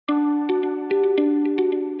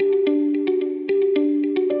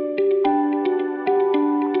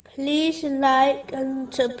Please like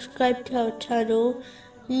and subscribe to our channel.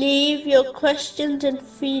 Leave your questions and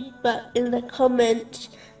feedback in the comments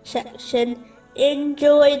section.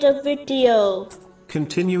 Enjoy the video.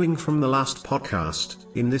 Continuing from the last podcast,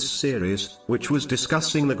 in this series, which was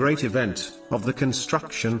discussing the great event of the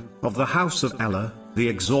construction of the house of Allah, the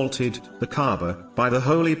Exalted, the Kaaba, by the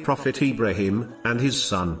Holy Prophet Ibrahim, and his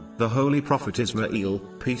son, the Holy Prophet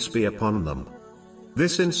Ismaeel, peace be upon them.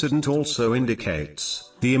 This incident also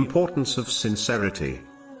indicates the importance of sincerity.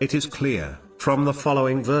 It is clear, from the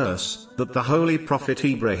following verse, that the Holy Prophet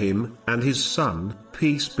Ibrahim, and his son,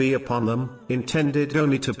 peace be upon them, intended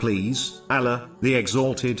only to please Allah, the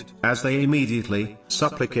Exalted, as they immediately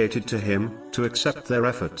supplicated to him to accept their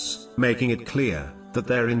efforts, making it clear that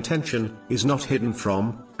their intention is not hidden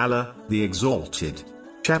from Allah, the Exalted.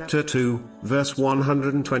 Chapter 2, verse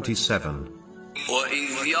 127.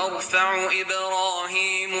 وَإِذْ يَرْفَعُ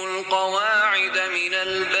إِبْرَاهِيمُ الْقَوَاعِدَ مِنَ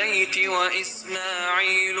الْبَيْتِ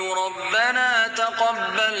وَإِسْمَاعِيلُ رَبَّنَا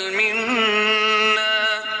تَقَبَّلْ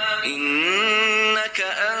مِنَّا إِنَّكَ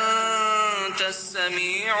أَنْتَ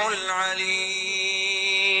السَّمِيعُ الْعَلِيمُ.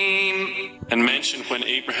 And mention when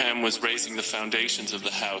Abraham was raising the foundations of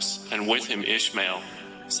the house, and with him Ishmael,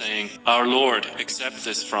 saying, Our Lord, accept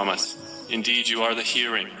this from us. Indeed you are the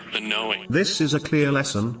hearing, the knowing. This is a clear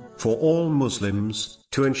lesson for all Muslims,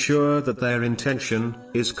 to ensure that their intention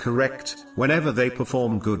is correct whenever they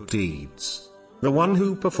perform good deeds. The one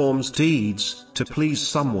who performs deeds to please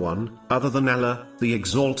someone other than Allah, the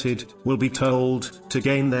Exalted, will be told to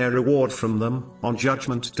gain their reward from them on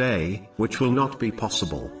Judgment Day, which will not be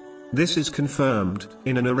possible. This is confirmed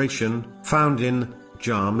in a narration found in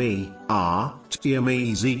Jami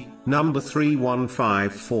at-Tirmizi, number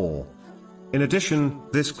 3154. In addition,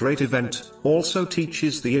 this great event also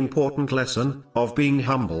teaches the important lesson of being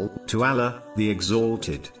humble to Allah, the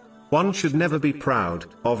Exalted. One should never be proud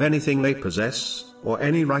of anything they possess, or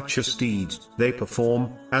any righteous deeds they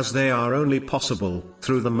perform, as they are only possible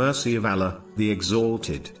through the mercy of Allah, the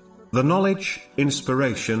Exalted. The knowledge,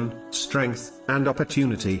 inspiration, strength, and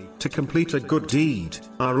opportunity to complete a good deed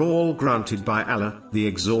are all granted by Allah, the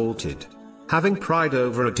Exalted. Having pride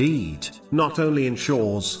over a deed not only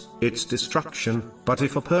ensures its destruction, but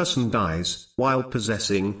if a person dies while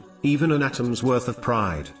possessing even an atom's worth of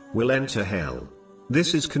pride, will enter hell.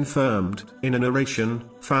 This is confirmed in a narration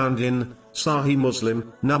found in Sahih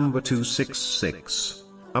Muslim, number 266.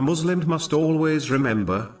 A Muslim must always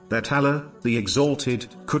remember that Allah, the Exalted,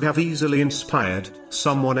 could have easily inspired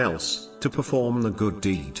someone else to perform the good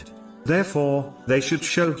deed. Therefore, they should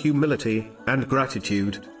show humility and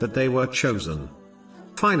gratitude that they were chosen.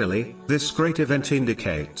 Finally, this great event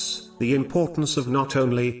indicates the importance of not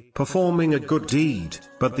only performing a good deed,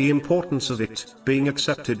 but the importance of it being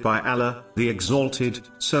accepted by Allah, the Exalted,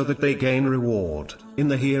 so that they gain reward in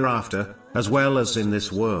the hereafter, as well as in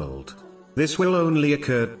this world. This will only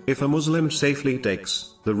occur if a Muslim safely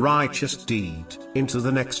takes the righteous deed into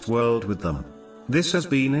the next world with them. This has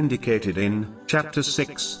been indicated in chapter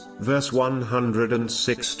 6, verse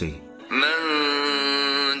 160.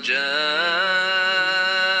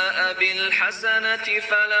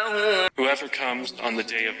 Whoever comes on the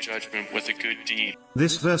day of judgment with a good deed.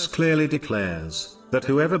 This verse clearly declares that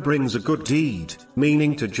whoever brings a good deed,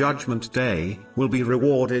 meaning to Judgment Day, will be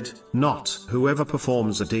rewarded, not whoever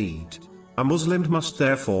performs a deed. A Muslim must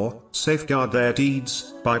therefore safeguard their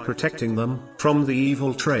deeds by protecting them from the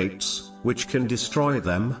evil traits which can destroy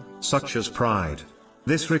them, such as pride.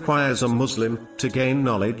 This requires a Muslim to gain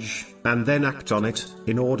knowledge and then act on it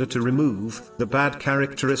in order to remove the bad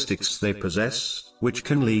characteristics they possess, which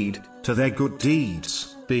can lead to their good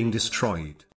deeds being destroyed.